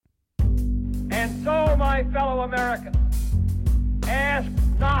And so, my fellow Americans, ask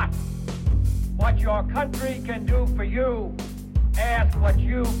not what your country can do for you. Ask what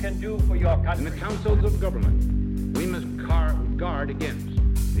you can do for your country. In the councils of government, we must guard against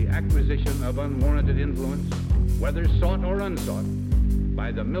the acquisition of unwarranted influence, whether sought or unsought,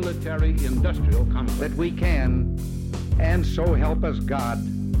 by the military-industrial complex. That we can, and so help us God,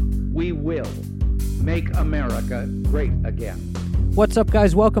 we will make America great again. What's up,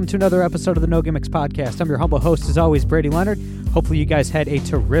 guys? Welcome to another episode of the No Gimmicks Podcast. I'm your humble host, as always, Brady Leonard. Hopefully you guys had a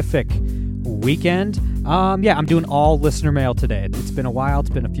terrific weekend. I'm doing all listener mail today. It's been a while. It's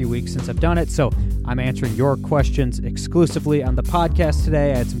been a few weeks since I've done it, so I'm answering your questions exclusively on the podcast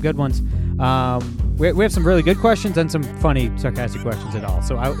today. I had some good ones. We have some really good questions and some funny, sarcastic questions as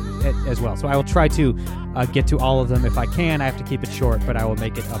well. So I will try to get to all of them if I can. I have to keep it short, but I will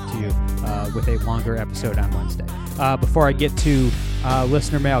make it up to you with a longer episode on Wednesday. Before I get to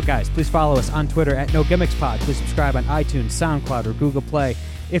listener mail, guys, please follow us on Twitter at No Gimmicks Pod. Please subscribe on iTunes, SoundCloud, or Google Play.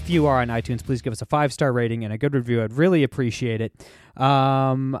 If you are on iTunes, please give us a 5-star rating and a good review. I'd really appreciate it.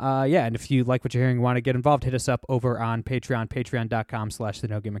 And if you like what you're hearing and want to get involved, hit us up over on Patreon, patreon.com/the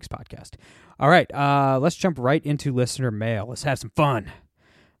No Gimmicks Podcast. All right, let's jump right into listener mail. Let's have some fun.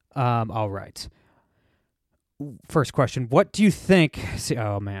 All right. First question, what do you think...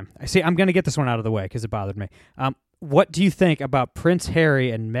 I'm going to get this one out of the way because it bothered me. What do you think about Prince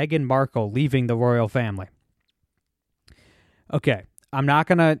Harry and Meghan Markle leaving the royal family? Okay. I'm not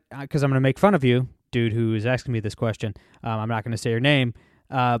going to, because I'm going to make fun of you, dude who is asking me this question. I'm not going to say your name,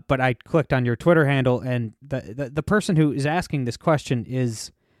 but I clicked on your Twitter handle, and the person who is asking this question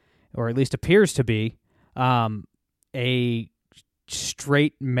is, or at least appears to be, a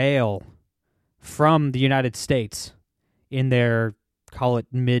straight male from the United States in their, call it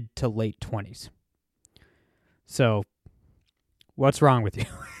mid to late 20s. So, what's wrong with you?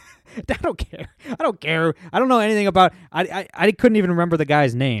 I don't care. I don't know anything about... I couldn't even remember the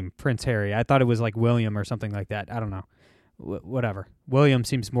guy's name, Prince Harry. I thought it was like William or something like that. I don't know. Whatever. William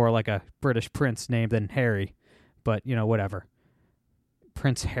seems more like a British prince name than Harry. But, whatever.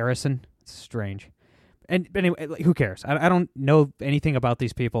 Prince Harrison? It's strange. And anyway, who cares? I don't know anything about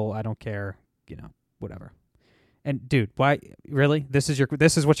these people. I don't care. Whatever. And, dude, why... Really? This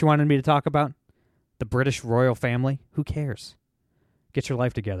is what you wanted me to talk about? The British royal family? Who cares? Get your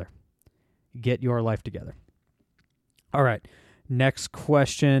life together. Get your life together. All right. Next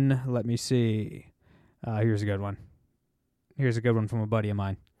question. Let me see. Here's a good one. Here's a good one from a buddy of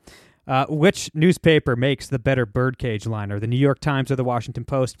mine. Which newspaper makes the better birdcage liner, the New York Times or the Washington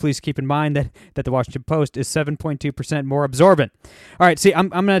Post? Please keep in mind that the Washington Post is 7.2% more absorbent. All right. See, I'm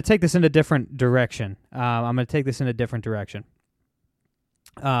going to take this in a different direction.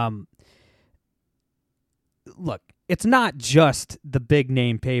 Look. It's not just the big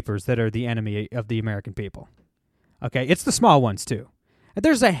name papers that are the enemy of the American people. Okay, it's the small ones too.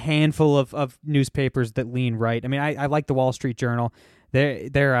 There's a handful of newspapers that lean right. I mean, I like the Wall Street Journal.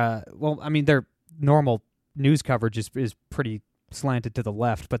 Their normal news coverage is pretty slanted to the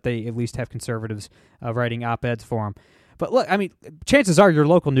left, but they at least have conservatives writing op-eds for them. But look, I mean, chances are your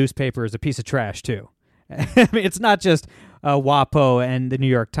local newspaper is a piece of trash too. I mean, it's not just WAPO and the New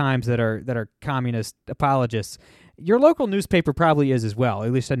York Times that are communist apologists. Your local newspaper probably is as well.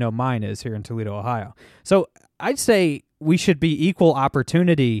 At least I know mine is here in Toledo, Ohio. So I'd say we should be equal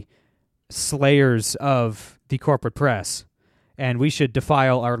opportunity slayers of the corporate press, and we should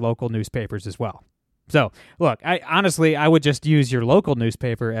defile our local newspapers as well. So look, I would just use your local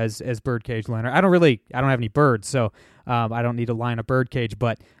newspaper as birdcage liner. I don't have any birds, so I don't need to line a birdcage.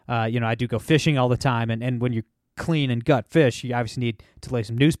 But I do go fishing all the time, and when you clean and gut fish, you obviously need to lay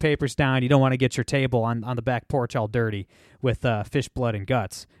some newspapers down. You don't want to get your table on the back porch all dirty with fish blood and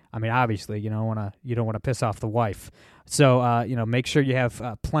guts. I mean, obviously, you don't want to piss off the wife. So make sure you have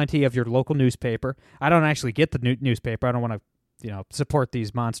plenty of your local newspaper. I don't actually get the newspaper. I don't want to support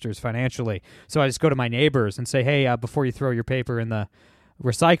these monsters financially. So I just go to my neighbors and say, hey, before you throw your paper in the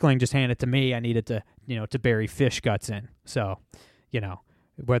recycling, just hand it to me. I need it to bury fish guts in. So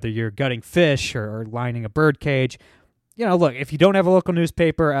whether you're gutting fish or lining a bird cage, look, if you don't have a local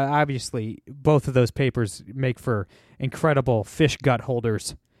newspaper, obviously both of those papers make for incredible fish gut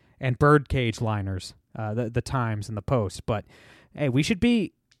holders and bird cage liners, the Times and the Post. But hey, we should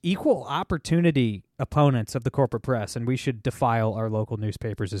be equal opportunity opponents of the corporate press, and we should defile our local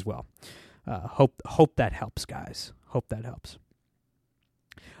newspapers as well. Hope that helps, guys. Hope that helps.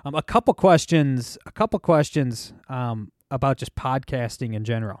 A couple questions about just podcasting in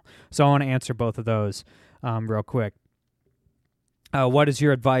general. So I want to answer both of those real quick. What is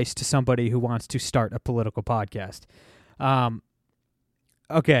your advice to somebody who wants to start a political podcast?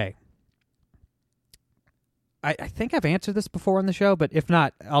 Okay. I think I've answered this before on the show, but if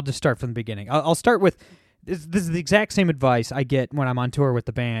not, I'll just start from the beginning. I'll start with this is the exact same advice I get when I'm on tour with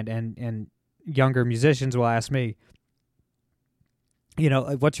the band, and younger musicians will ask me,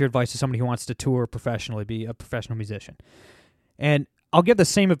 what's your advice to somebody who wants to tour professionally, be a professional musician? And I'll give the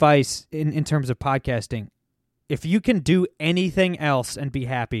same advice in terms of podcasting. If you can do anything else and be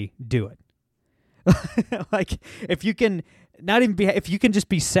happy, do it. Like, if you can if you can just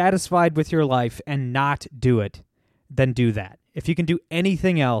be satisfied with your life and not do it, then do that. If you can do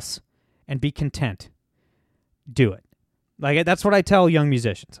anything else and be content, do it. Like, that's what I tell young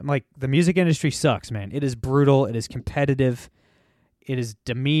musicians. I'm like, the music industry sucks, man. It is brutal. It is competitive. It is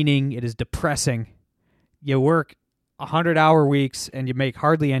demeaning. It is depressing. You work 100-hour weeks and you make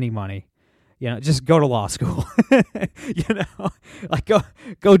hardly any money. Just go to law school. Like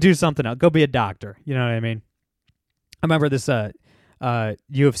go do something else. Go be a doctor. You know what I mean? I remember this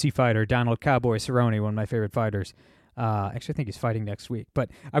UFC fighter, Donald Cowboy Cerrone, one of my favorite fighters. Actually, I think he's fighting next week. But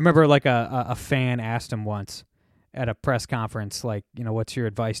I remember like a fan asked him once at a press conference, like, what's your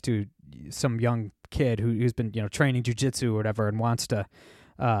advice to some young kid who's been training jiu-jitsu or whatever and wants to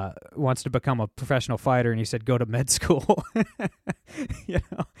become a professional fighter, and he said, go to med school.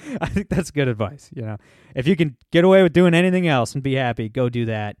 I think that's good advice. If you can get away with doing anything else and be happy, go do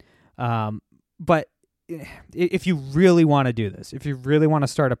that. But if you really want to do this, if you really want to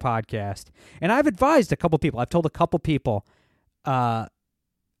start a podcast, and I've advised a couple people, I've told a couple people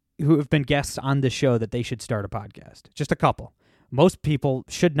who have been guests on this show that they should start a podcast. Just a couple. Most people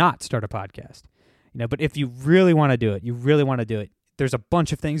should not start a podcast. But if you really want to do it, there's a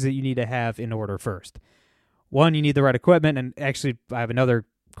bunch of things that you need to have in order first. One, you need the right equipment, and actually I have another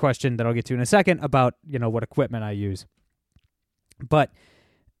question that I'll get to in a second about, what equipment I use. But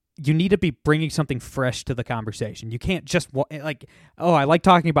you need to be bringing something fresh to the conversation. You can't just I like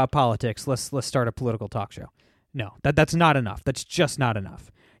talking about politics. Let's start a political talk show. No, that's not enough. That's just not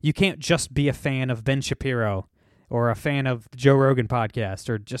enough. You can't just be a fan of Ben Shapiro or a fan of the Joe Rogan podcast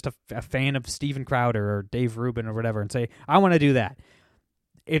or just a fan of Steven Crowder or Dave Rubin or whatever and say, I want to do that.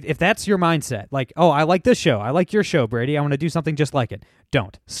 If that's your mindset, like, oh, I like this show. I like your show, Brady. I want to do something just like it.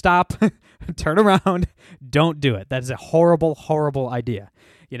 Don't. Stop. Turn around. Don't do it. That is a horrible, horrible idea.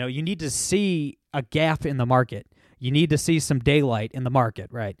 You need to see a gap in the market. You need to see some daylight in the market,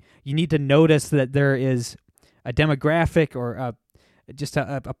 right? You need to notice that there is a demographic or just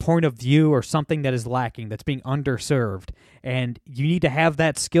a point of view or something that is lacking, that's being underserved, and you need to have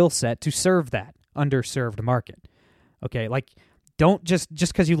that skill set to serve that underserved market. Okay, like, don't just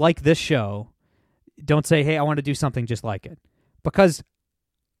because you like this show, don't say, hey, I want to do something just like it, because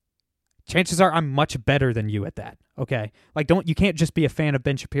chances are I'm much better than you at that. Okay, like, you can't just be a fan of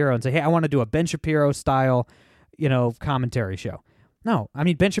Ben Shapiro and say, hey, I want to do a Ben Shapiro style, commentary show. No, I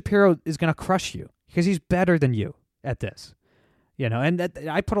mean, Ben Shapiro is going to crush you because he's better than you at this. And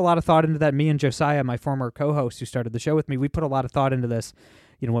I put a lot of thought into that. Me and Josiah, my former co-host who started the show with me, we put a lot of thought into this,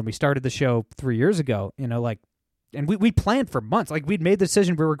 when we started the show 3 years ago, and we planned for months. Like, we'd made the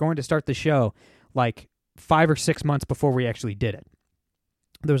decision we were going to start the show like 5 or 6 months before we actually did it.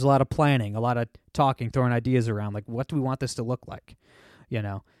 There was a lot of planning, a lot of talking, throwing ideas around, like, what do we want this to look like,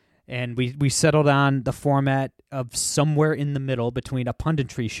 And we settled on the format of somewhere in the middle between a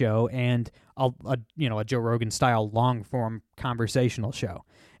punditry show and a Joe Rogan style long form conversational show.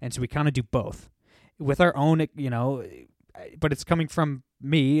 And so we kind of do both with our own, but it's coming from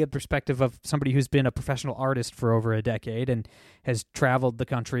me, a perspective of somebody who's been a professional artist for over a decade and has traveled the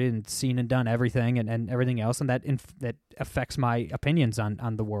country and seen and done everything and everything else. And that affects my opinions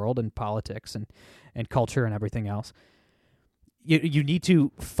on the world and politics and culture and everything else. You need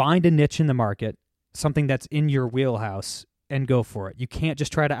to find a niche in the market, something that's in your wheelhouse, and go for it. You can't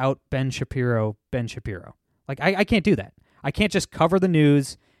just try to out Ben Shapiro. Like, I can't do that. I can't just cover the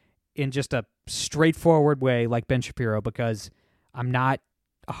news in just a straightforward way like Ben Shapiro, because I'm not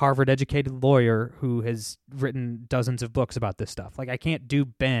a Harvard-educated lawyer who has written dozens of books about this stuff. Like, I can't do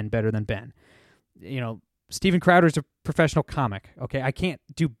Ben better than Ben. Steven Crowder's a professional comic, okay? I can't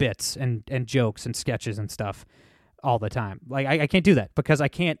do bits and jokes and sketches and stuff all the time. Like, I can't do that because I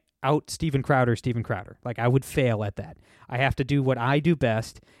can't out Steven Crowder. Like, I would fail at that. I have to do what I do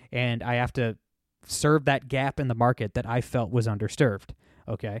best, and I have to serve that gap in the market that I felt was underserved,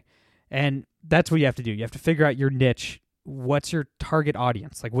 okay? And that's what you have to do. You have to figure out your niche. What's your target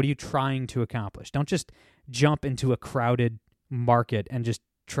audience? Like, what are you trying to accomplish? Don't just jump into a crowded market and just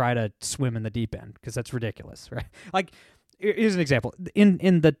try to swim in the deep end, because that's ridiculous, right? Like, here's an example.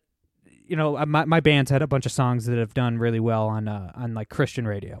 In the my band's had a bunch of songs that have done really well on like Christian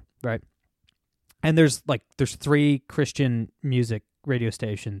radio, right? And there's 3 Christian music radio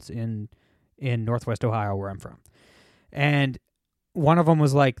stations in in Northwest Ohio, where I'm from. And one of them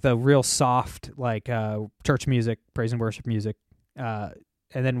was like the real soft, like church music, praise and worship music. And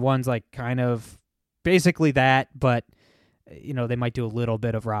then one's like kind of basically that, but they might do a little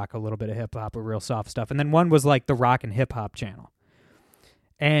bit of rock, a little bit of hip hop, or real soft stuff. And then one was like the rock and hip hop channel.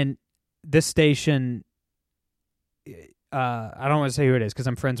 And this station, I don't want to say who it is because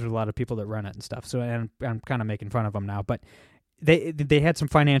I'm friends with a lot of people that run it and stuff. So I'm kind of making fun of them now, but they had some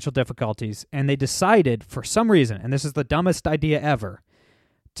financial difficulties, and they decided for some reason, and this is the dumbest idea ever,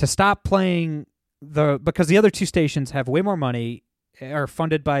 to stop playing because the other two stations have way more money, are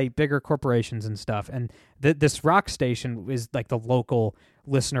funded by bigger corporations and stuff, and this rock station is like the local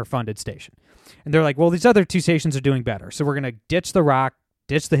listener-funded station. And they're like, well, these other two stations are doing better, so we're going to ditch the rock,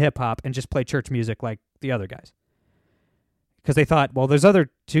 ditch the hip-hop, and just play church music like the other guys. Because they thought, well, those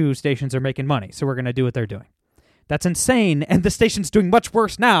other two stations are making money, so we're going to do what they're doing. That's insane, and the station's doing much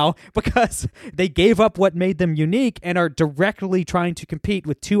worse now because they gave up what made them unique and are directly trying to compete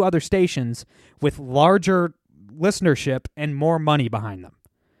with two other stations with larger listenership and more money behind them.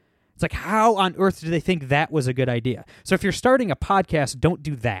 It's like, how on earth do they think that was a good idea? So if you're starting a podcast, don't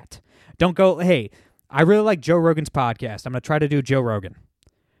do that. Don't go, hey, I really like Joe Rogan's podcast. I'm going to try to do Joe Rogan.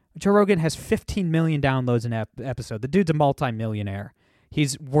 Joe Rogan has 15 million downloads an episode. The dude's a multimillionaire.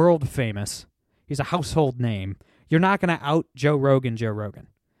 He's world famous. He's a household name. You're not going to out Joe Rogan.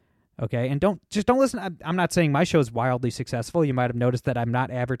 Okay? And don't listen. I'm not saying my show is wildly successful. You might have noticed that I'm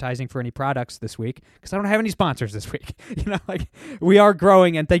not advertising for any products this week because I don't have any sponsors this week. We are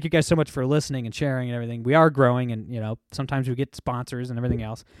growing, and thank you guys so much for listening and sharing and everything. We are growing, and sometimes we get sponsors and everything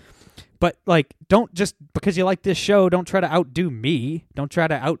else. But don't just because you like this show, don't try to outdo me. Don't try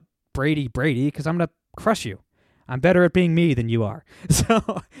to out Brady because I'm going to crush you. I'm better at being me than you are.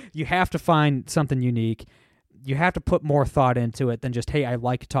 So you have to find something unique. You have to put more thought into it than just, hey, I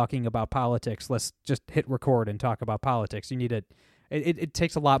like talking about politics. Let's just hit record and talk about politics. You need it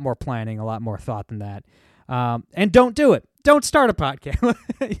takes a lot more planning, a lot more thought than that. And don't do it. Don't start a podcast.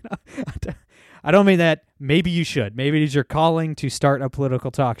 I don't mean that. Maybe you should. Maybe it is your calling to start a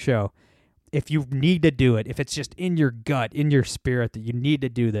political talk show. If you need to do it, if it's just in your gut, in your spirit that you need to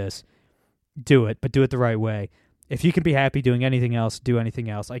do this, do it, but do it the right way. If you can be happy doing anything else, do anything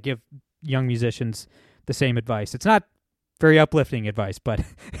else. I give young musicians the same advice. It's not very uplifting advice, but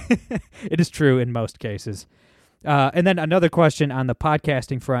it is true in most cases. And then another question on the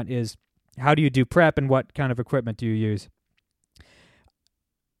podcasting front is, how do you do prep and what kind of equipment do you use?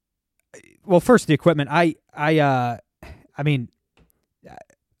 Well, first, the equipment. I mean,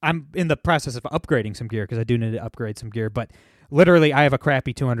 I'm in the process of upgrading some gear because I do need to upgrade some gear, but literally I have a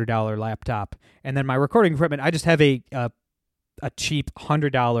crappy $200 laptop, and then my recording equipment, I just have a cheap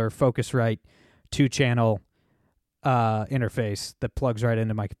 $100 Focusrite 2-channel interface that plugs right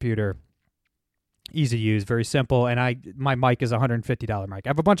into my computer. Easy to use, very simple, and my mic is a $150 mic. I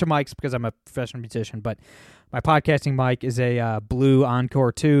have a bunch of mics because I'm a professional musician, but my podcasting mic is a Blue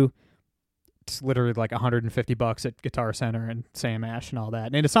Encore 2. It's literally like $150 at Guitar Center and Sam Ash and all that,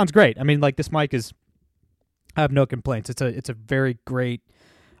 and it sounds great. I mean, this mic is, I have no complaints. It's a very great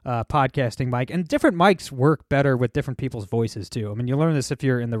podcasting mic, and different mics work better with different people's voices too. I mean, you learn this if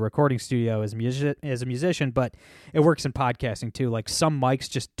you're in the recording studio as a musician, but it works in podcasting too. Like some mics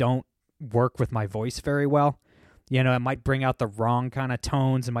just don't work with my voice very well. It might bring out the wrong kind of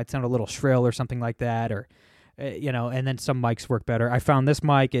tones. It might sound a little shrill or something like that, or and then some mics work better. I found this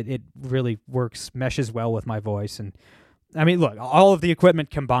mic, it really meshes well with my voice. And I mean, look, all of the equipment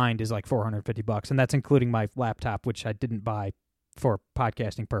combined is like $450, and that's including my laptop, which I didn't buy for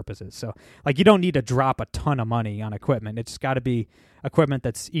podcasting purposes. So you don't need to drop a ton of money on equipment. It's got to be equipment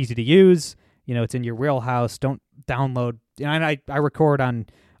that's easy to use. It's in your wheelhouse. Don't download. And I record on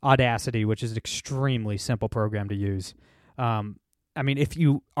Audacity, which is an extremely simple program to use. I mean, if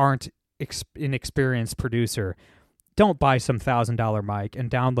you aren't an experienced producer, don't buy some $1,000 mic and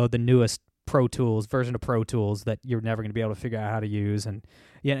download the newest version of Pro Tools that you're never going to be able to figure out how to use. And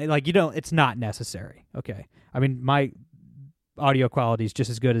it's not necessary. Okay. I mean, my audio quality is just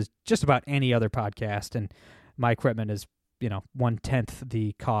as good as just about any other podcast, and my equipment is 1/10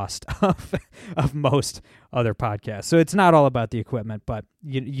 the cost of most other podcasts. So it's not all about the equipment, but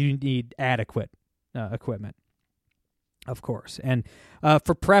you need adequate equipment, of course. And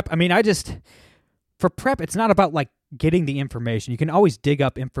for prep, I mean, for prep, it's not about getting the information. You can always dig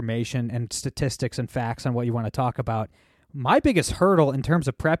up information and statistics and facts on what you want to talk about. My biggest hurdle in terms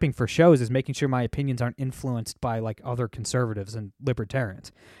of prepping for shows is making sure my opinions aren't influenced by other conservatives and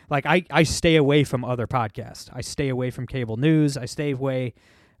libertarians. I stay away from other podcasts. I stay away from cable news. I stay away.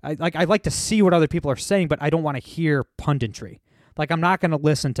 I like to see what other people are saying, but I don't want to hear punditry. Like, I'm not going to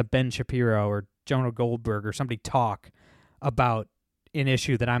listen to Ben Shapiro or Jonah Goldberg or somebody talk about an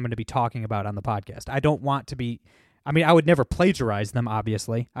issue that I'm going to be talking about on the podcast. I don't want to be. I mean, I would never plagiarize them.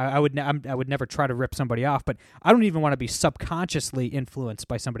 Obviously, I would never try to rip somebody off. But I don't even want to be subconsciously influenced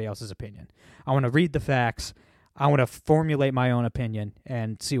by somebody else's opinion. I want to read the facts. I want to formulate my own opinion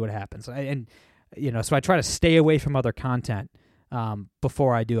and see what happens. So I try to stay away from other content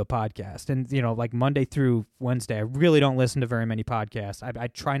before I do a podcast. And, like Monday through Wednesday, I really don't listen to very many podcasts. I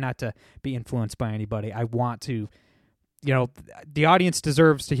try not to be influenced by anybody. I want to, the audience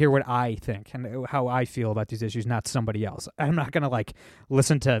deserves to hear what I think and how I feel about these issues, not somebody else. I'm not going to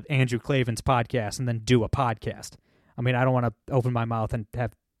listen to Andrew Klavan's podcast and then do a podcast. I mean, I don't want to open my mouth and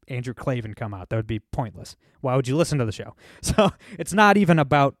have Andrew Klavan come out. That would be pointless. Why would you listen to the show? So it's not even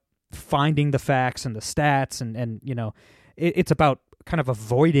about finding the facts and the stats and it's about kind of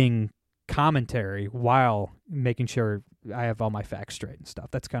avoiding commentary while making sure I have all my facts straight and stuff.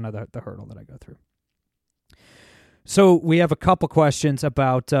 That's kind of the hurdle that I go through. So we have a couple questions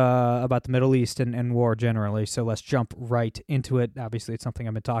about the Middle East and war generally, so let's jump right into it. Obviously, it's something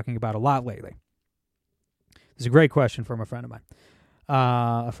I've been talking about a lot lately. This is a great question from a friend of mine,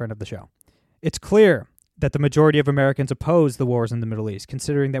 a friend of the show. It's clear that the majority of Americans oppose the wars in the Middle East.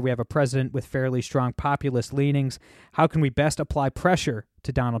 Considering that we have a president with fairly strong populist leanings, how can we best apply pressure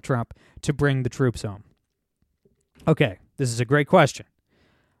to Donald Trump to bring the troops home? Okay, this is a great question.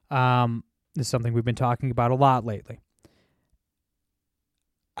 This is something we've been talking about a lot lately.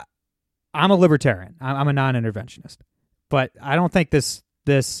 I'm a libertarian. I'm a non-interventionist. But I don't think this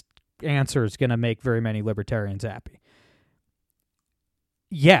answer is going to make very many libertarians happy.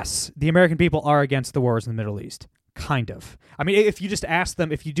 Yes, the American people are against the wars in the Middle East. Kind of. I mean, if you just ask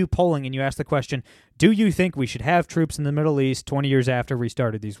them, if you do polling and you ask the question, do you think we should have troops in the Middle East 20 years after we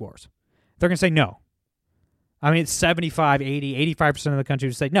started these wars? They're going to say no. I mean, it's 75, 80, 85% of the country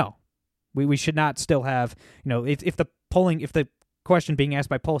would say no. We should not still have, if the question being asked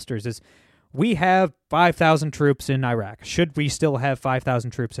by pollsters is, we have 5,000 troops in Iraq. Should we still have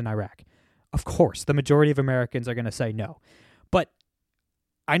 5,000 troops in Iraq? Of course, the majority of Americans are going to say no. But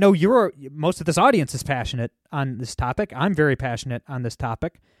I know most of this audience is passionate on this topic. I'm very passionate on this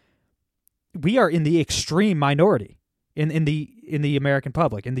topic. We are in the extreme minority in the American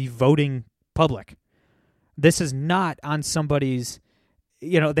public, in the voting public. This is not on somebody's.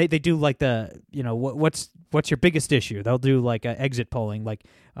 They do like what's your biggest issue? They'll do like an exit polling, like,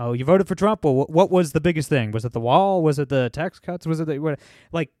 oh, you voted for Trump. Well, what was the biggest thing? Was it the wall? Was it the tax cuts? Was it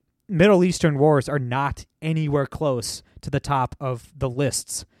like Middle Eastern wars are not anywhere close to the top of the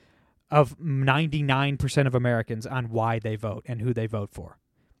lists of 99% of Americans on why they vote and who they vote for.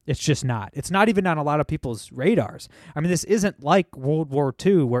 It's just not. It's not even on a lot of people's radars. I mean, this isn't like World War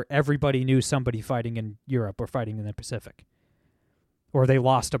II where everybody knew somebody fighting in Europe or fighting in the Pacific. Or they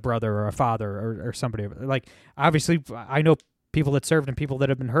lost a brother or a father or somebody. Like, obviously, I know people that served and people that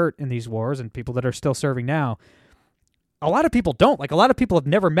have been hurt in these wars and people that are still serving now. A lot of people don't. Like, a lot of people have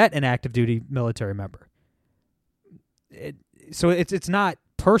never met an active duty military member. So it's not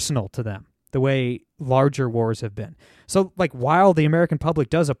personal to them the way larger wars have been. So, like, while the American public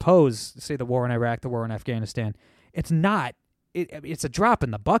does oppose, say, the war in Iraq, the war in Afghanistan, it's not. It's a drop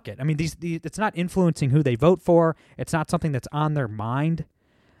in the bucket. I mean, it's not influencing who they vote for. It's not something that's on their mind.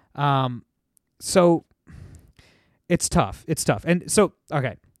 So it's tough. It's tough. And so,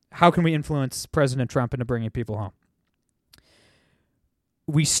 okay, how can we influence President Trump into bringing people home?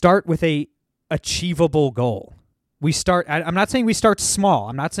 We start with a achievable goal. I'm not saying we start small.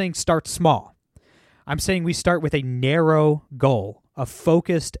 I'm not saying start small. I'm saying we start with a narrow goal, a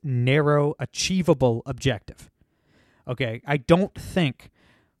focused, narrow, achievable objective. Okay, I don't think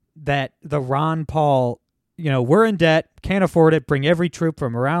that the Ron Paul, we're in debt, can't afford it, bring every troop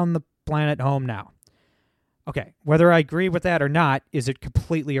from around the planet home now. Okay, whether I agree with that or not, is it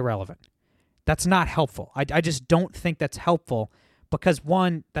completely irrelevant? That's not helpful. I just don't think that's helpful because,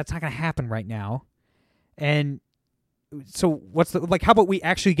 one, that's not going to happen right now. And so how about we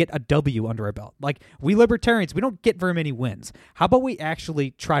actually get a W under our belt? Like, we libertarians, we don't get very many wins. How about we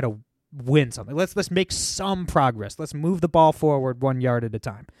actually try to win something? Let's make some progress. Let's move the ball forward 1 yard at a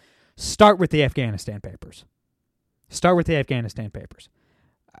time. Start with the Afghanistan papers.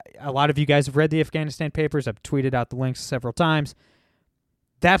 A lot of you guys have read the Afghanistan papers. I've tweeted out the links several times.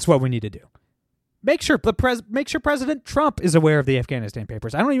 That's what we need to do. Make sure President Trump is aware of the Afghanistan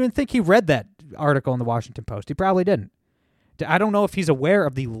papers. I don't even think he read that article in the Washington Post. He probably didn't. I don't know if he's aware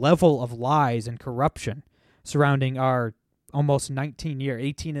of the level of lies and corruption surrounding our almost 18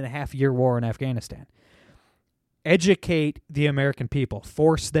 and a half year war in Afghanistan. Educate the American people.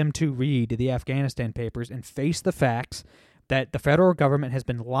 Force them to read the Afghanistan papers and face the facts that the federal government has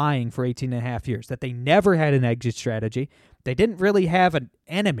been lying for 18 and a half years, that they never had an exit strategy. They didn't really have an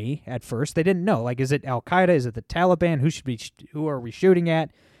enemy at first. They didn't know, like, is it Al-Qaeda? Is it the Taliban? Who are we shooting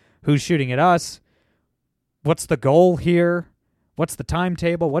at? Who's shooting at us? What's the goal here? What's the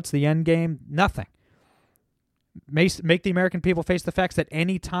timetable? What's the end game? Nothing. Make the American people face the facts that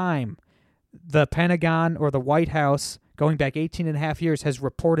any time the Pentagon or the White House, going back 18 and a half years, has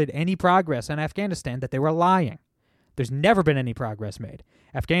reported any progress on Afghanistan, that they were lying. There's never been any progress made.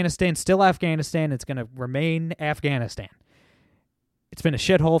 Afghanistan's still Afghanistan. It's going to remain Afghanistan. It's been a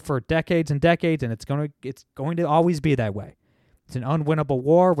shithole for decades and decades, and it's going to always be that way. It's an unwinnable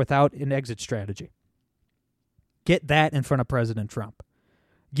war without an exit strategy. Get that in front of President Trump.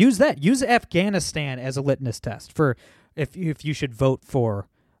 Use that. Use Afghanistan as a litmus test for if you should vote for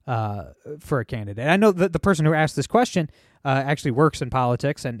a candidate. I know that the person who asked this question actually works in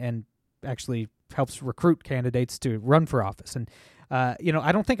politics and actually helps recruit candidates to run for office. And I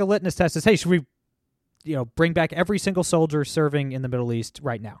don't think a litmus test is, hey, should we bring back every single soldier serving in the Middle East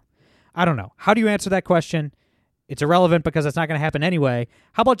right now? I don't know. How do you answer that question? It's irrelevant because it's not going to happen anyway.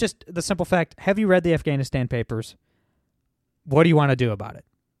 How about just the simple fact, have you read the Afghanistan papers? What do you want to do about it?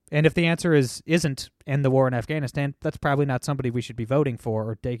 And if the answer isn't end the war in Afghanistan, that's probably not somebody we should be voting for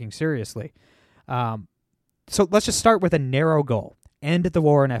or taking seriously. So let's just start with a narrow goal. End the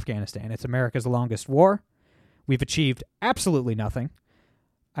war in Afghanistan. It's America's longest war. We've achieved absolutely nothing.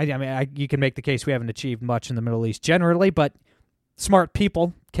 You can make the case we haven't achieved much in the Middle East generally, but smart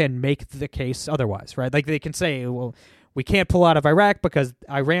people can make the case otherwise, right? Like they can say, well, we can't pull out of Iraq because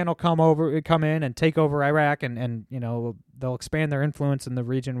Iran will come in and take over Iraq, and they'll expand their influence in the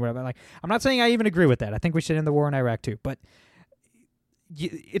region. Whatever. Like, I'm not saying I even agree with that. I think we should end the war in Iraq too, but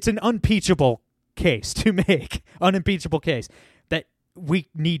it's an unimpeachable case to make, unimpeachable case that we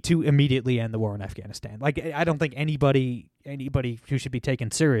need to immediately end the war in Afghanistan. Like, I don't think anybody who should be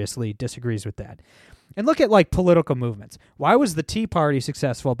taken seriously disagrees with that. And look at like political movements. Why was the Tea Party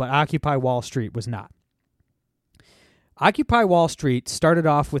successful, but Occupy Wall Street was not? Occupy Wall Street started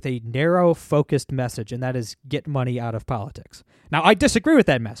off with a narrow, focused message, and that is get money out of politics. Now, I disagree with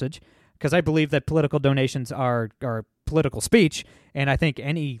that message because I believe that political donations are political speech, and I think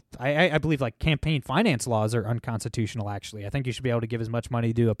I believe like campaign finance laws are unconstitutional, actually. I think you should be able to give as much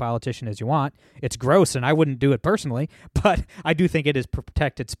money to a politician as you want. It's gross, and I wouldn't do it personally, but I do think it is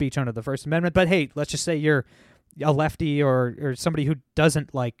protected speech under the First Amendment. But hey, let's just say you're a lefty or somebody who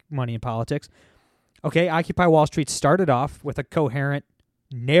doesn't like money in politics. Okay, Occupy Wall Street started off with a coherent,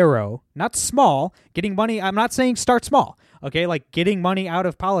 narrow, not small, getting money. I'm not saying start small. Okay, like getting money out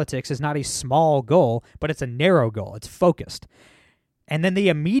of politics is not a small goal, but it's a narrow goal. It's focused. And then they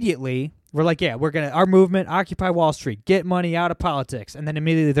immediately were like, yeah, our movement, Occupy Wall Street, get money out of politics. And then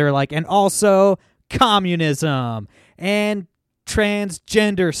immediately they're like, and also communism and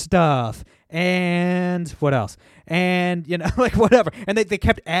transgender stuff and what else? And, like whatever. And they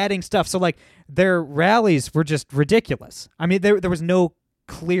kept adding stuff. So like their rallies were just ridiculous. I mean, there was no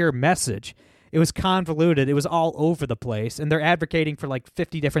clear message. It was convoluted. It was all over the place. And they're advocating for like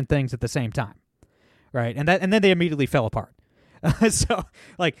 50 different things at the same time. Right. And then they immediately fell apart. So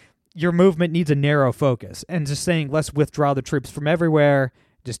like your movement needs a narrow focus, and just saying, let's withdraw the troops from everywhere.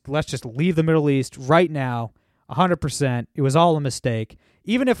 Let's just leave the Middle East right now. 100%. It was all a mistake.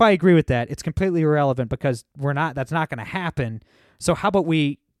 Even if I agree with that, it's completely irrelevant because that's not going to happen. So how about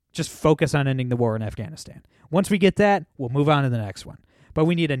we just focus on ending the war in Afghanistan? Once we get that, we'll move on to the next one. But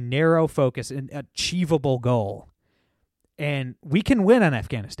we need a narrow focus, an achievable goal. And we can win on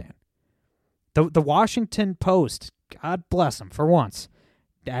Afghanistan. The Washington Post, God bless them for once,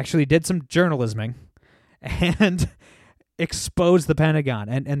 actually did some journalisming and exposed the Pentagon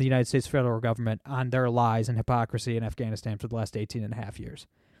and the United States federal government on their lies and hypocrisy in Afghanistan for the last 18 and a half years.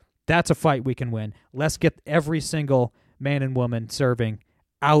 That's a fight we can win. Let's get every single man and woman serving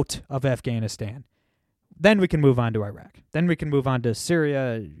out of Afghanistan. Then we can move on to Iraq. Then we can move on to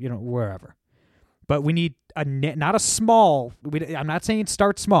Syria, wherever. But we need not a small. I'm not saying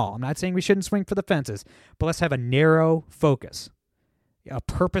start small. I'm not saying we shouldn't swing for the fences. But let's have a narrow focus, a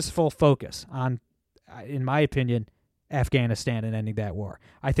purposeful focus on, in my opinion, Afghanistan and ending that war.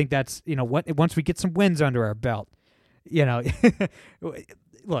 I think that's, once we get some wins under our belt,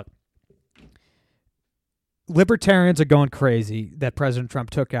 look, libertarians are going crazy that President Trump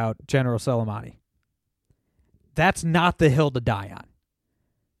took out General Soleimani. That's not the hill to die on.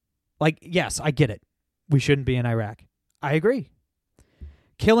 Like, yes, I get it. We shouldn't be in Iraq. I agree.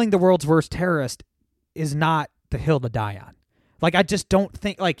 Killing the world's worst terrorist is not the hill to die on. Like, I just don't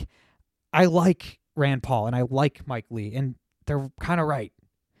think, like, I like Rand Paul and I like Mike Lee, and they're kind of right.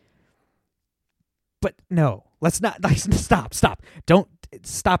 But no, Let's not stop. Don't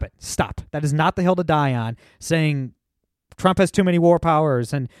stop it. Stop. That is not the hill to die on. Saying Trump has too many war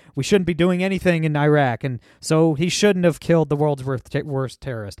powers and we shouldn't be doing anything in Iraq, and so he shouldn't have killed the world's worst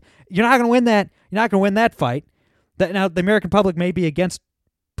terrorist. You're not going to win that. You're not going to win that fight. Now, the American public may be against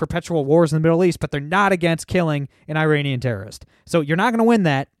perpetual wars in the Middle East, but they're not against killing an Iranian terrorist. So you're not going to win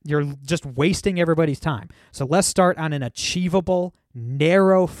that. You're just wasting everybody's time. So let's start on an achievable,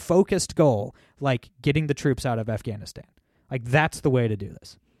 narrow, focused goal, like getting the troops out of Afghanistan. Like, that's the way to do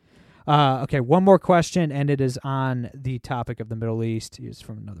this. Okay, one more question, and it is on the topic of the Middle East. It's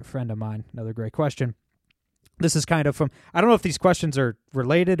from another friend of mine, another great question. This is kind of from, I don't know if these questions are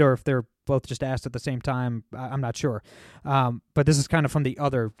related or if they're both just asked at the same time. I'm not sure. But this is kind of from the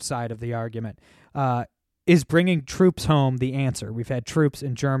other side of the argument. Is bringing troops home the answer? We've had troops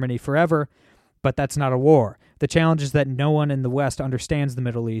in Germany forever, but that's not a war. The challenge is that no one in the West understands the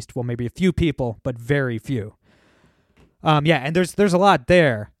Middle East. Well, maybe a few people, but very few. And there's a lot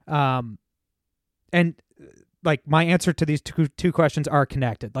there. And like my answer to these two questions are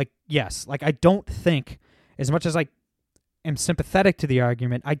connected. Like, yes, like I don't think, as much as I am sympathetic to the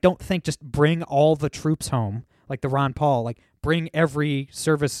argument, I don't think just bring all the troops home, like the Ron Paul, like bring every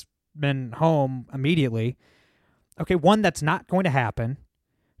serviceman home immediately. Okay, one, that's not going to happen.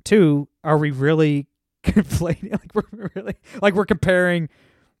 Two, are we really conflating? We're comparing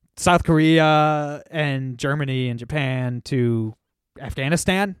South Korea and Germany and Japan to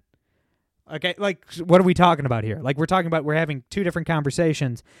Afghanistan? Okay, like, what are we talking about here? Like, we're having two different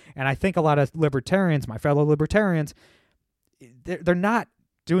conversations, and I think a lot of libertarians, my fellow libertarians, they're not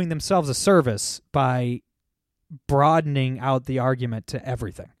doing themselves a service by broadening out the argument to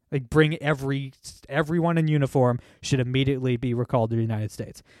everything. Like, bring everyone in uniform should immediately be recalled to the United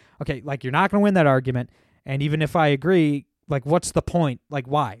States. Okay, like, you're not going to win that argument, and even if I agree, like, what's the point? Like,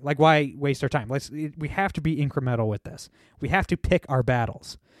 why? Like, why waste our time? We have to be incremental with this. We have to pick our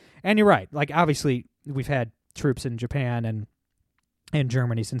battles. And you're right. Like, obviously, we've had troops in Japan and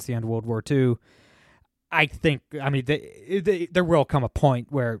Germany since the end of World War II. I think, there will come a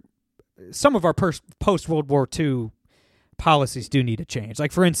point where some of our post-World War II policies do need to change.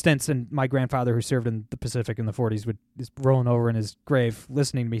 Like, for instance, and my grandfather who served in the Pacific in the 40s is rolling over in his grave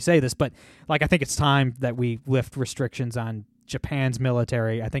listening to me say this, but like, I think it's time that we lift restrictions on Japan's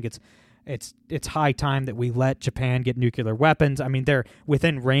military. I think it's high time that we let Japan get nuclear weapons. I mean, they're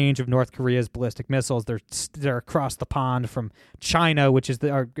within range of North Korea's ballistic missiles. They're across the pond from China, which is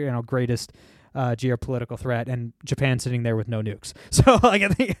our greatest geopolitical threat, and Japan sitting there with no nukes. So, like, I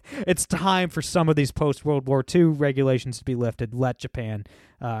think it's time for some of these post-World War II regulations to be lifted. Let Japan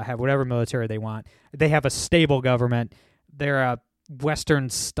have whatever military they want. They have a stable government. They're a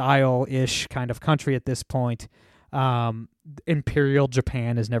Western-style-ish kind of country at this point. Imperial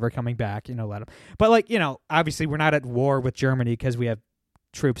Japan is never coming back. Let them. But, like, obviously we're not at war with Germany because we have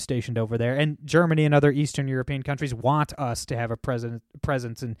troops stationed over there, and Germany and other Eastern European countries want us to have a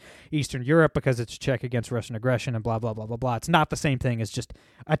presence in Eastern Europe because it's a check against Russian aggression and blah, blah, blah, blah, blah. It's not the same thing as just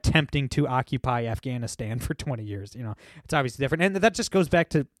attempting to occupy Afghanistan for 20 years. It's obviously different. And that just goes back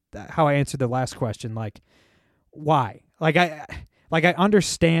to how I answered the last question. Like, why? Like, I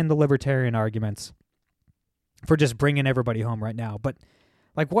understand the libertarian arguments for just bringing everybody home right now, but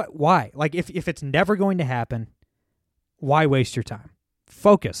like, what? Why? Like, if it's never going to happen, why waste your time?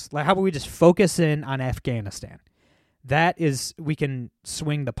 Focus. Like, how about we just focus in on Afghanistan? That is, we can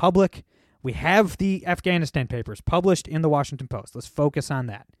swing the public. We have the Afghanistan papers published in the Washington Post. Let's focus on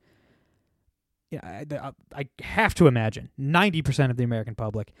that. Yeah, I have to imagine 90% of the American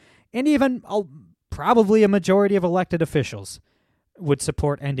public, and even probably a majority of elected officials, would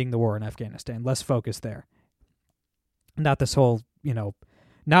support ending the war in Afghanistan. Let's focus there. Not this whole,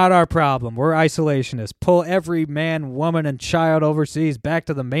 not our problem. We're isolationists. Pull every man, woman, and child overseas back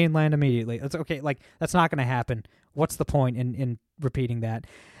to the mainland immediately. That's okay. Like, that's not going to happen. What's the point in repeating that?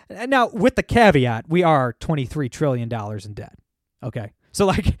 Now, with the caveat, we are $23 trillion in debt. Okay. So,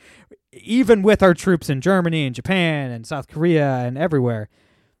 like, even with our troops in Germany and Japan and South Korea and everywhere,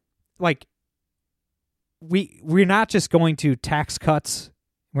 like, we're not just going to tax cuts.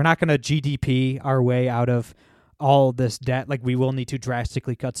 We're not going to GDP our way out of all this debt. Like, we will need to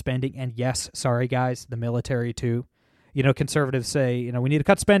drastically cut spending. And yes, sorry guys, the military too. Conservatives say, we need to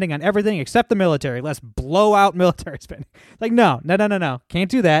cut spending on everything except the military. Let's blow out military spending. Like, no. Can't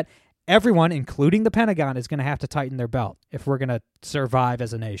do that. Everyone, including the Pentagon, is going to have to tighten their belt if we're going to survive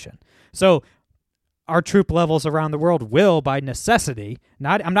as a nation. So our troop levels around the world will, by necessity,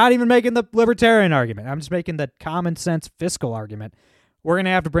 I'm not even making the libertarian argument. I'm just making the common sense fiscal argument. We're going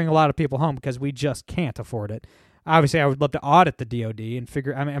to have to bring a lot of people home because we just can't afford it. Obviously, I would love to audit the DOD and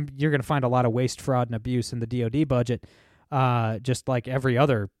figure. I mean, you're going to find a lot of waste, fraud, and abuse in the DOD budget, just like every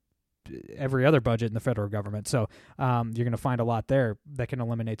other budget in the federal government. So you're going to find a lot there that can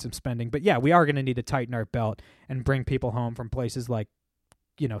eliminate some spending. But yeah, we are going to need to tighten our belt and bring people home from places like,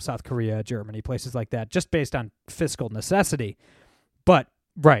 South Korea, Germany, places like that, just based on fiscal necessity. But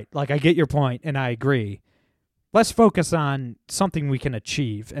right, like I get your point, and I agree. Let's focus on something we can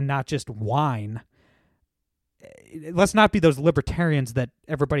achieve and not just whine. Let's not be those libertarians that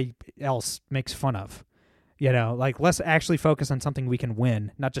everybody else makes fun of. Like let's actually focus on something we can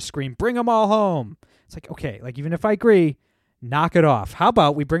win, not just scream, bring them all home. It's like, okay, like even if I agree, knock it off. How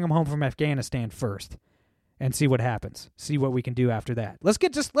about we bring them home from Afghanistan first and see what happens, see what we can do after that. Let's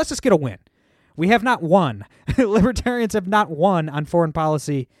just get a win. We have not won. Libertarians have not won on foreign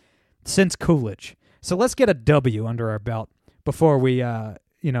policy since Coolidge. So let's get a W under our belt before we,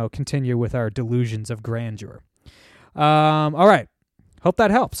 continue with our delusions of grandeur. All right. Hope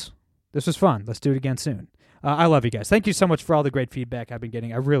that helps. This was fun. Let's do it again soon. I love you guys. Thank you so much for all the great feedback I've been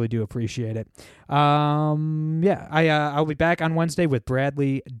getting. I really do appreciate it. I'll be back on Wednesday with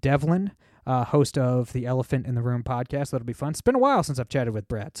Bradley Devlin, host of the Elephant in the Room podcast. That'll be fun. It's been a while since I've chatted with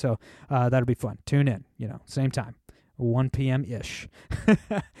Brad, so that'll be fun. Tune in, same time, 1 p.m.-ish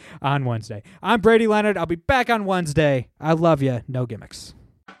on Wednesday. I'm Brady Leonard. I'll be back on Wednesday. I love you. No gimmicks.